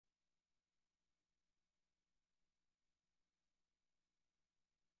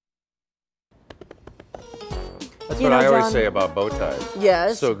That's You what know, I always John, say about bow ties.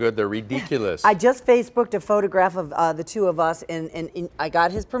 Yes. So good, they're ridiculous. I just Facebooked a photograph of the two of us, and I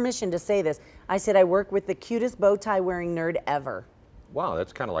got his permission to say this. I said, I work with the cutest bow tie wearing nerd ever. Wow,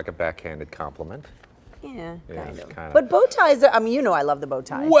 that's kind of like a backhanded compliment. Yeah, kind of. Kinda. But bow ties, I mean, you know I love the bow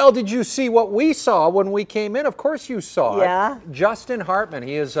tie. Well, did you see what we saw when we came in? Of course you saw Yeah. it. Justin Hartman,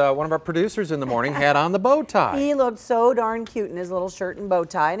 he is one of our producers in the morning, had on the bow tie. He looked so darn cute in his little shirt and bow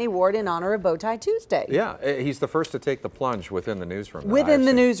tie, and he wore it in honor of Bowtie Tuesday. Yeah, he's the first to take the plunge within the newsroom. Within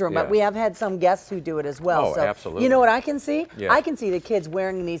the newsroom, yeah. but we have had some guests who do it as well. Oh, so absolutely. You know what I can see? Yeah. I can see the kids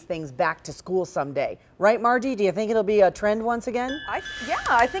wearing these things back to school someday. Right, Margie? Do you think it'll be a trend once again? Yeah,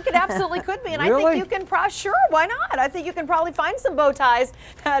 I think it absolutely could be, and Really? I think you can sure, why not? I think you can probably find some bow ties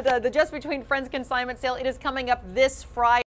at the Just Between Friends consignment sale. It is coming up this Friday.